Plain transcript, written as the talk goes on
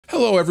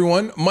Hello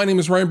everyone, my name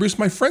is Ryan Bruce,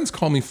 my friends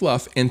call me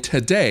Fluff, and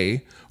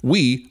today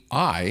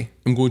I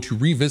am going to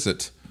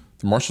revisit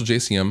the Marshall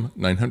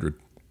JCM900.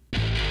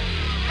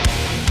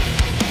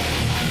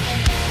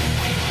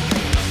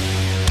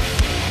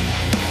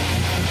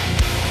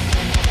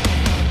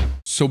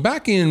 So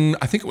back in,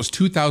 I think it was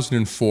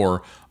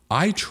 2004,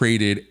 I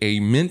traded a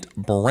mint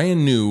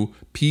brand new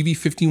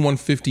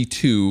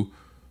PV5152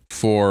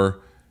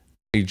 for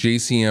a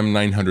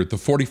JCM900, the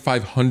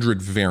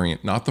 4500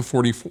 variant, not the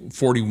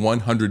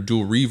 4100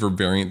 dual reverb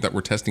variant that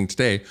we're testing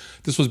today.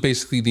 This was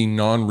basically the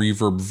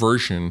non-reverb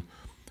version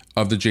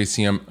of the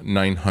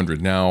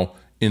JCM900. Now,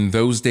 in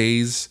those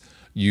days,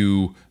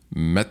 you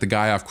met the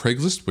guy off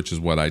Craigslist, which is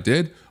what I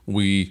did.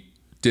 We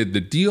did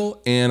the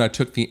deal and I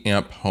took the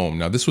amp home.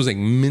 Now, this was a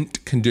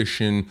mint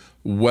condition,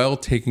 well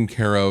taken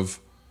care of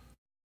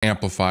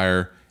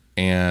amplifier,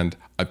 and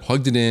I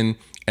plugged it in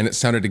and it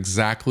sounded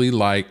exactly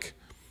like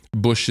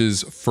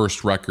Bush's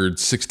first record,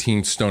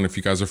 16 Stone, if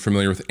you guys are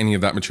familiar with any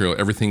of that material.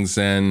 Everything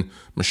Zen,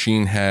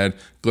 Machine Head,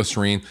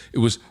 Glycerine. It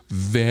was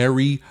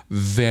very,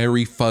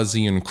 very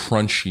fuzzy and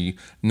crunchy.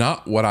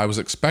 Not what I was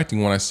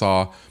expecting when I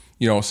saw,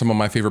 you know, some of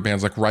my favorite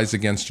bands like Rise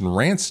Against and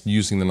Rancid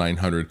using the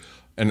 900.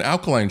 An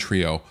Alkaline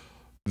Trio.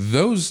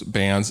 Those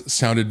bands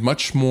sounded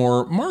much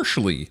more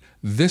Marshall-y.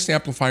 This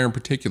amplifier in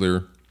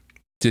particular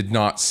did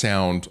not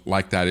sound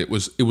like that. It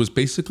was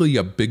basically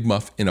a big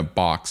muff in a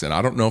box, and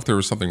I don't know if there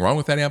was something wrong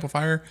with that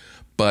amplifier,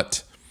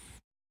 but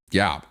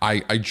yeah,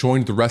 I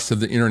joined the rest of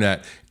the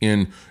internet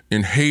in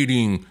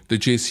hating the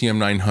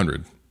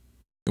JCM900,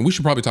 and we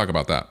should probably talk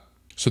about that.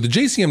 So the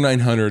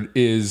JCM900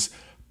 is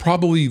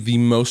probably the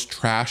most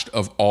trashed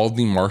of all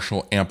the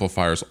Marshall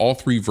amplifiers, all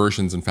three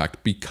versions in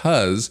fact,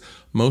 because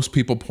most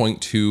people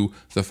point to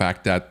the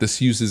fact that this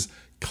uses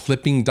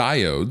clipping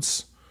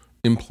diodes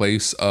in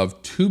place of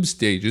tube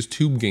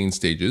gain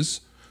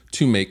stages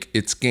to make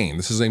its gain.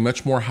 This is a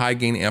much more high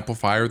gain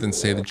amplifier than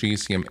say the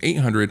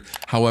JCM800.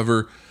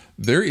 However,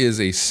 there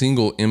is a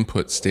single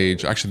input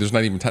stage. Actually, there's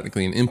not even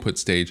technically an input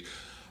stage,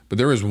 but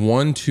there is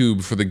one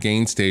tube for the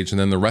gain stage, and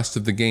then the rest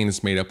of the gain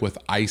is made up with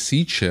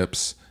IC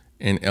chips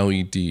and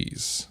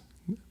LEDs.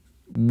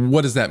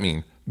 What does that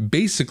mean?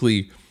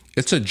 Basically,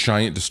 it's a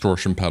giant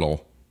distortion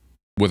pedal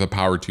with a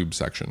power tube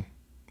section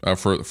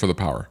for the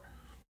power.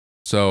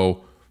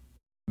 So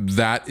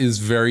that is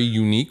very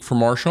unique for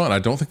Marshall, and I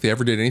don't think they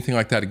ever did anything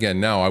like that again.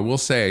 Now, I will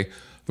say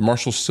the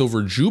Marshall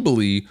Silver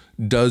Jubilee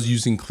does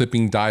using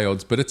clipping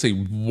diodes, but it's a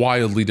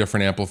wildly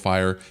different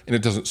amplifier, and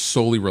it doesn't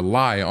solely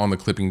rely on the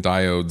clipping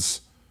diodes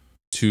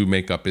to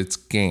make up its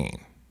gain.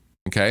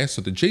 Okay, so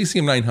the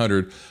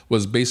JCM900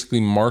 was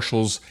basically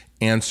Marshall's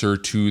answer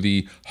to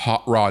the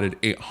hot-rodded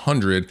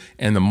 800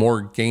 and the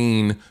more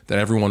gain that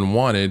everyone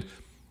wanted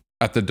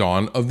at the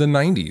dawn of the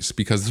 90s,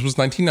 because this was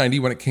 1990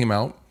 when it came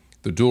out.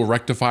 The dual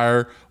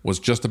rectifier was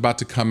just about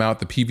to come out.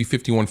 The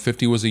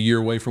PV5150 was a year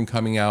away from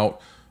coming out.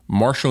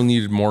 Marshall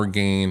needed more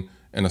gain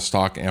and a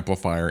stock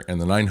amplifier, and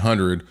the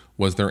 900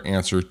 was their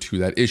answer to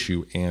that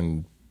issue,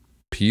 and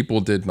people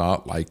did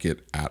not like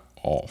it at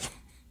all.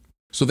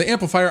 So the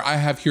amplifier I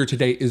have here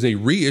today is a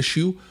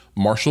reissue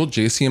Marshall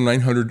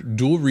JCM900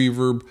 dual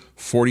reverb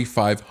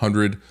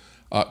 4500,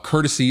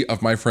 courtesy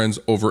of my friends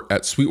over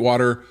at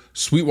Sweetwater.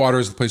 Sweetwater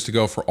is the place to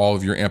go for all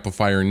of your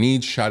amplifier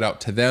needs. Shout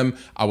out to them.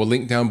 I will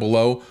link down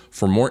below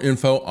for more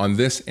info on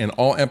this and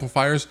all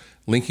amplifiers,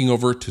 linking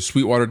over to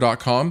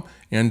sweetwater.com.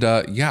 And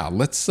yeah,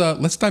 let's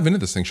dive into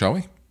this thing, shall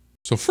we?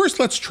 So first,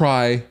 let's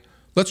try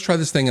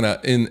this thing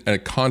in a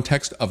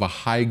context of a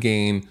high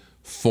gain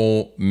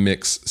full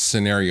mix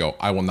scenario.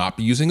 I will not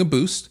be using a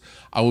boost.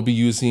 I will be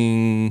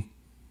using,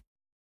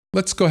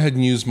 let's go ahead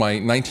and use my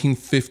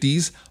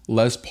 1950s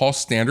Les Paul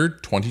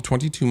Standard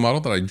 2022 model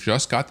that I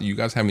just got that you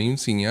guys haven't even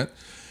seen yet.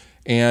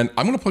 And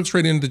I'm gonna plug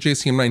straight into the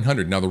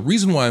JCM900. Now, the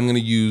reason why I'm gonna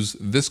use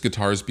this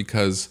guitar is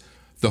because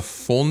the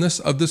fullness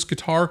of this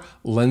guitar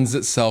lends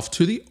itself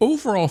to the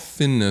overall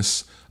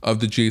thinness of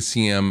the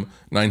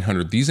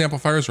JCM900. These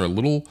amplifiers are a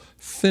little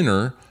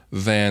thinner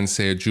than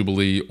say a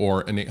Jubilee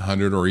or an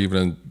 800 or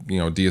even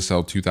a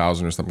DSL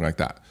 2000 or something like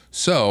that.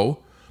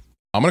 So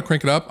I'm gonna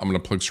crank it up, I'm gonna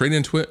plug straight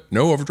into it,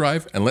 no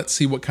overdrive, and let's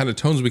see what kind of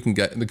tones we can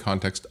get in the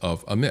context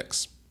of a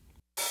mix.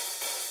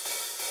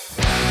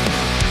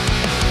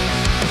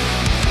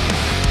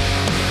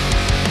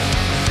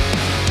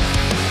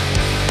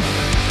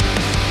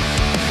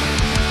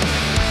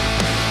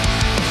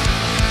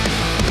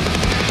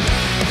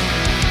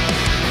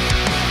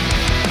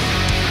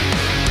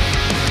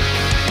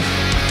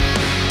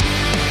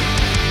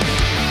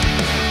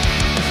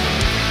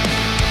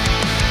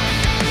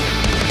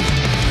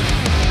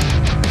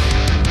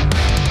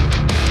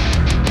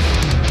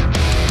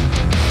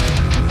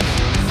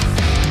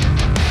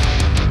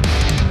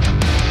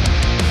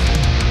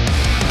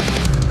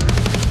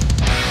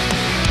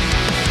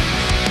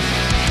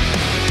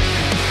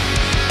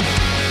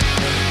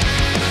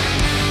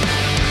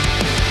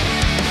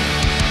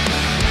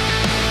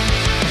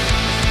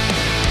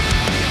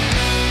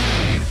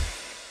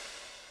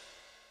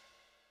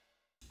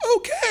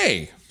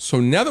 Okay, so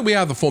now that we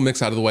have the full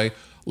mix out of the way,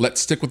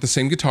 let's stick with the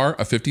same guitar,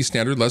 a 50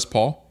 standard Les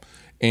Paul.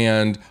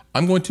 And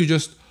I'm going to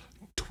just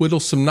twiddle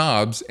some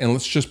knobs and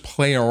let's just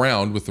play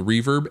around with the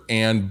reverb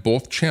and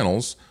both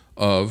channels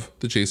of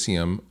the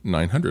JCM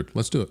 900.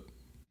 Let's do it.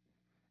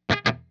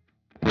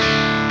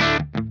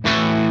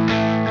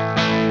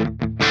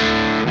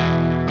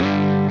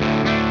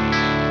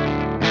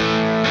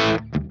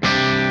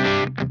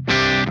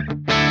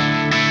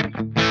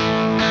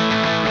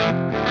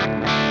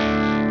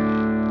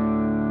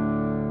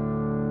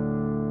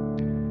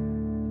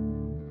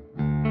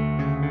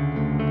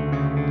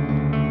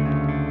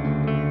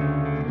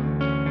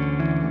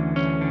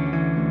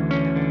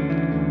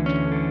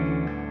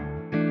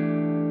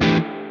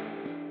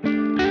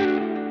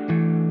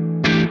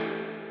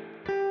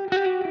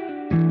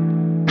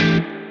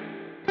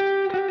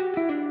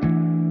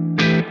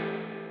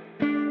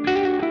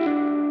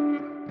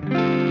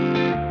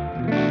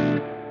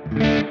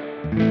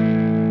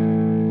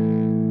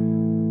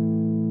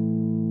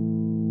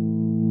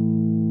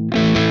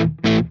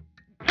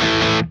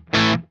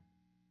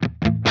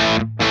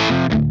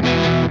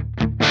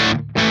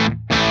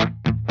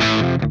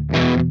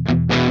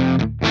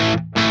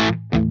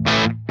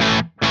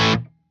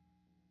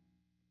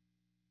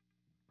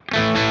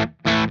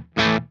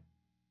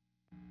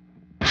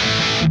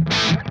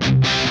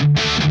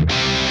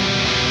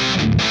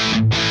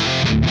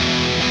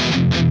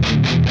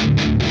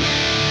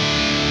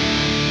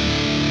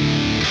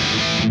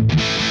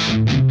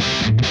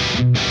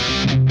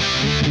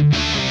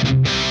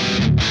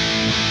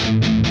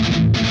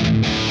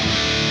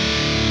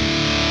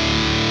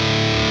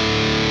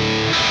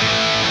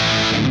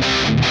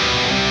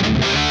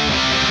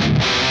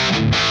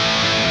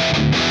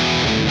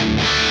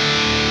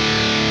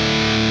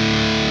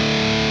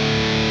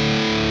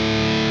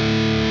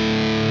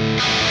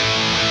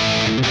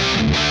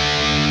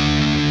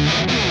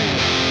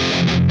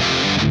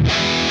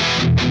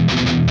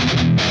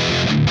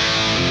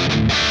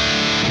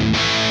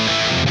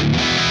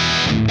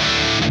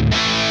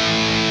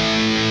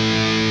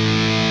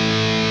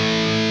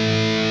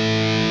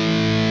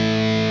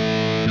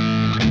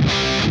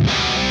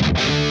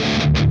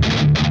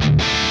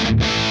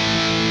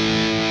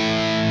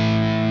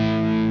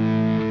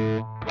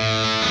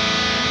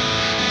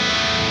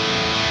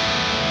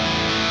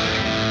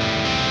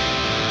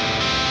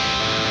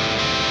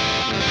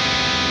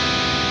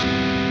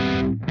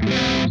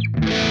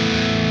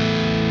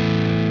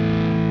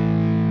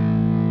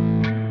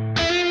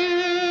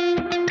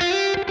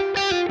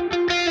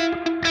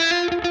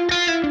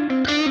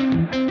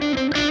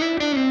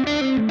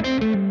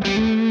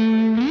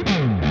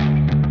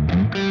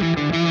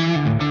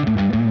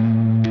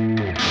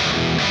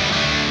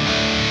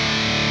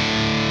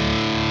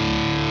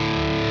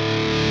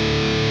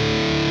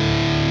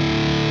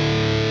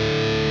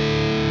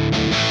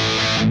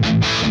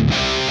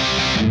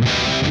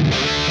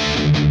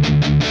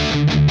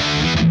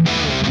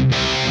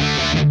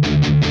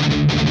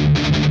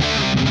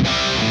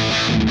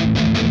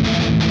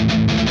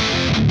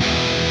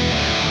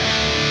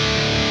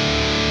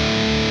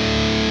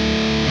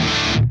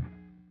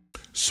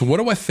 So what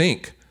do I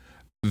think?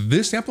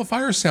 This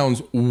amplifier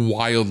sounds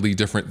wildly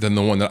different than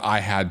the one that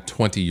I had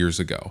 20 years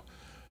ago.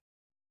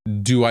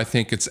 Do I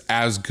think it's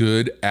as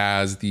good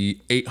as the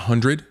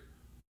 800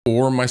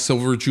 or my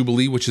Silver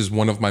Jubilee, which is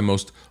one of my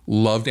most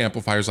loved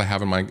amplifiers I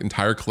have in my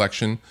entire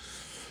collection?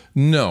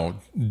 No.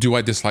 Do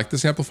I dislike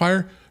this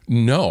amplifier?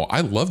 No, I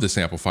love this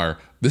amplifier.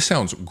 This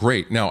sounds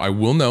great. Now, I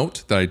will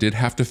note that I did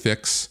have to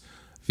fix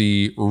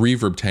the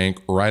reverb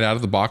tank right out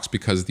of the box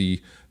because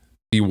the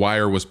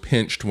wire was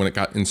pinched when it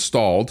got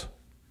installed.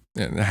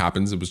 And it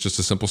happens, it was just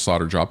a simple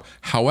solder job.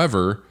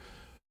 However,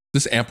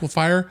 this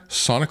amplifier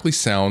sonically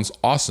sounds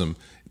awesome.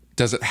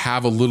 Does it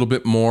have a little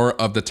bit more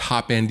of the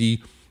top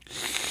endy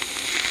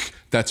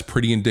that's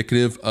pretty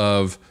indicative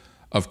of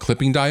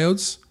clipping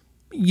diodes?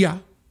 Yeah,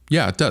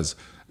 it does.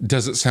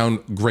 Does it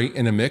sound great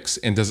in a mix?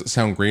 And does it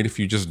sound great if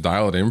you just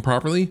dial it in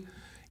properly?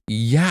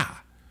 Yeah.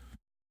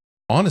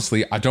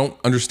 Honestly, I don't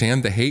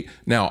understand the hate.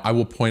 Now, I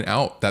will point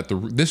out that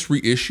this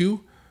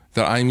reissue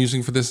that I'm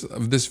using for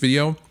this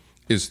video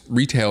is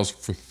retails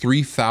for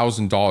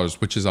 $3,000,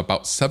 which is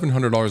about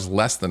 $700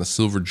 less than a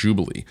Silver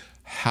Jubilee.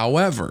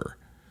 However,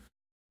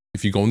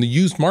 if you go in the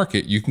used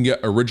market, you can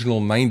get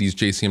original 90s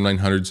JCM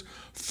 900s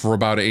for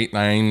about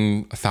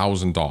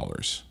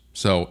 $9,000.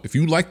 So if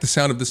you like the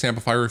sound of this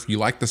amplifier, if you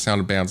like the sound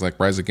of bands like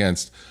Rise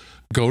Against,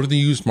 go to the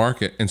used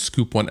market and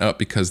scoop one up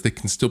because they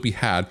can still be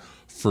had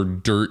for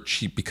dirt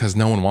cheap because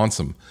no one wants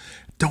them.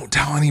 Don't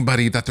tell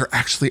anybody that they're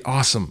actually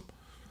awesome.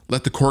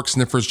 Let the cork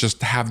sniffers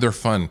just have their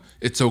fun.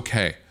 It's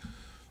okay.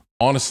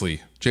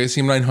 Honestly,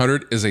 JCM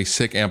 900 is a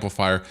sick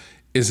amplifier.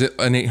 Is it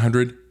an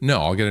 800? No,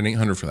 I'll get an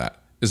 800 for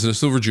that. Is it a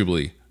Silver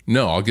Jubilee?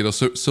 No, I'll get a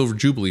Silver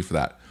Jubilee for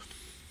that.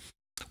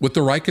 With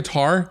the right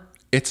guitar,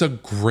 it's a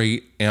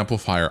great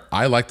amplifier.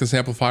 I like this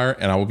amplifier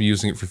and I will be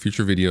using it for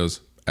future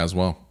videos as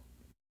well.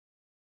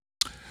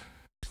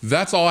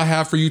 That's all I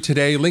have for you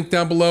today. Link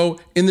down below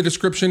in the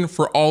description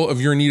for all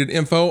of your needed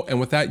info. And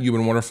with that, you've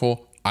been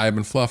wonderful. I have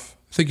been Fluff.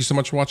 Thank you so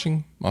much for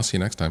watching. I'll see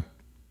you next time.